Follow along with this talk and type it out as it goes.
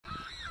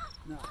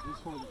No,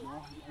 just hold it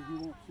now. You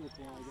won't flip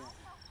like that.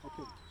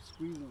 Okay,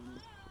 squeeze on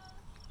it.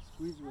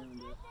 Squeeze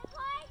around it.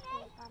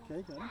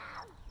 Okay, got it.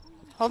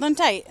 Hold them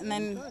tight, and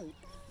then.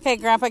 Okay,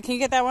 Grandpa, can you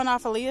get that one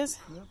off Aaliyah's?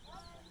 Yep.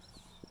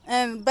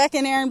 And Beck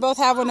and Aaron both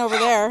have one over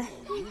there.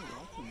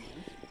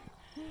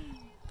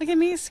 Look at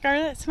me,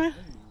 Scarlett. Smile. Do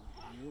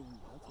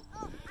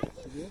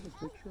you have a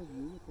picture of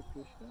you with the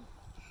fish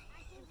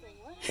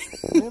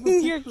there?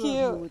 You're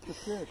cute. With the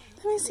fish.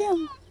 Let me see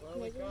him.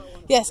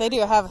 Yes, I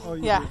do have. Oh,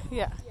 yeah, do?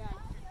 yeah.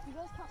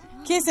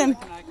 Kiss him.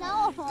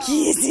 No.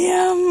 Kiss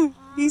him.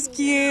 He's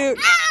cute.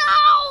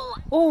 Ow!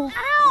 Oh.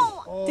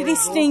 Ow! Did he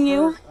sting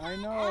you? I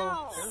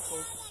know.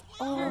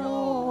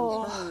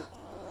 Oh.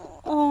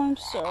 Oh, I'm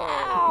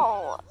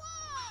sorry.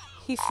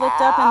 He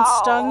flipped up and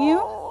stung you?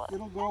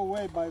 It'll go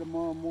away by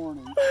tomorrow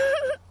morning.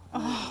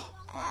 Oh.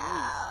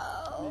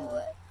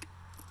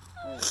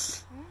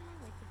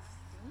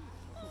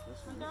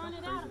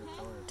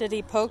 Did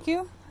he poke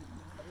you?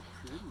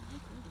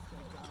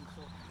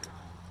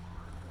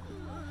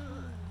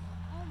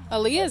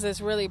 Aaliyah's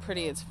is really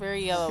pretty. It's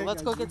very yellow.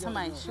 Let's go get some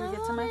ice. Should we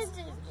get some ice?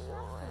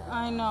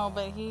 I know,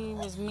 but he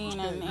was mean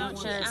and Aunt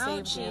Cher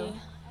saved you.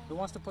 Who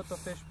wants to put the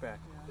fish back?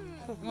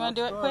 You want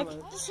to do it quick? Do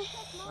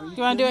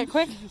you want to do it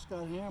quick?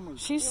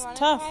 She's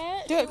tough.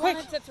 Do it quick.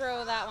 I wanted to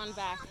throw that one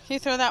back. Can you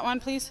throw that one,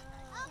 please?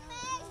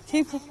 Can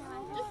you please?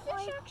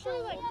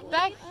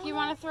 Beck, you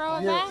want to throw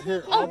it back?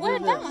 Here, Oh, where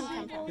did that one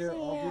come from? Here,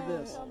 I'll do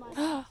this.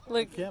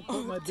 Look. I can't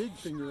put my big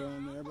finger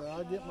on there, but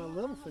I'll get my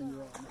little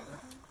finger on there.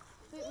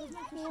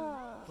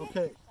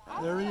 Okay,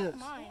 there he is.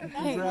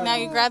 Okay, now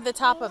you grab the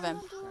top of him.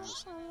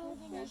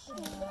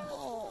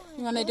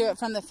 You want to do it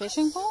from the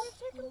fishing pole?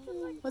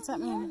 What's that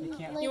mean?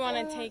 You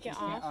want to take it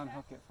off?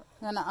 Unhook it.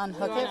 You want to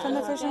unhook it from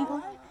the fishing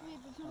pole?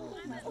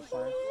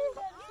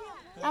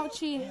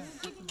 Ouchie.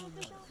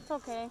 It's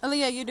okay.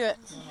 Aaliyah, you do it.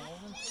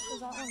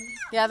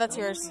 Yeah, that's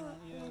yours.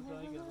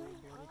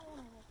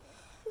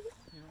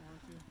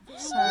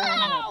 Sorry.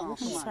 I'm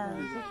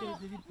sorry.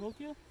 Did he poke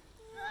you?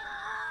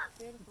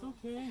 It's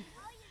okay.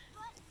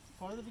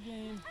 Part of the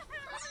game.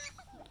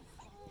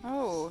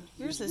 Oh,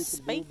 yours is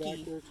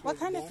spiky. What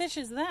kind of fish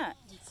is that?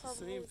 It's the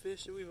same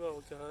fish that we've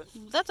all got.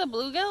 That's a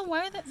bluegill?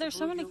 Why are there's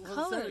so many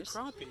colors?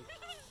 Crappie.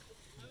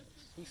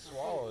 He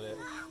swallowed it.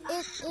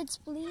 It's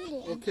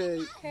bleeding.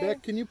 Okay,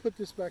 Beck, can you put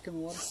this back in the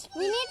water?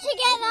 We need to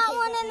get that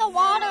one in the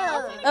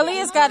water.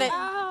 Aaliyah's got it.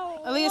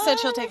 Aaliyah said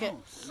she'll take it.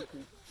 It's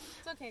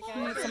okay,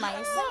 You need guys. some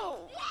ice.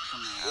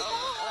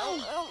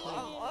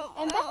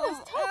 And that was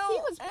tough. He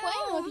was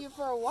playing with you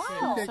for a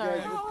while. Okay, Sorry.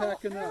 guys, we're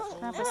packing up.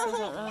 Grandpa says it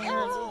really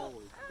hurts.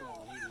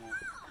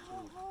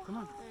 Come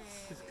on.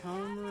 Just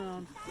come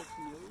around.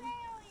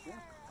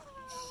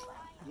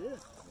 Yeah.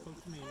 Come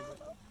to me.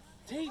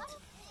 Tate!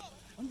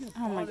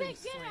 Oh my God.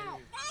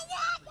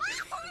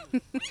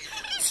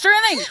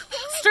 Sterling!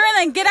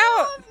 Sterling, get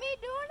out! Me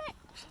doing it.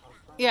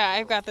 Yeah,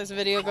 I've got this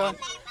video going.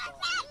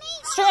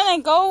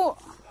 Sterling, go!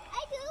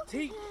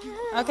 Tate!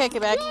 Okay,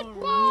 Quebec.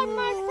 Oh,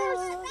 my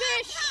first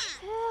fish.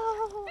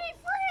 Be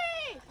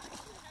free.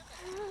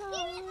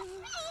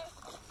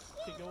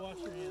 Okay, go wash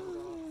your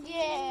hands.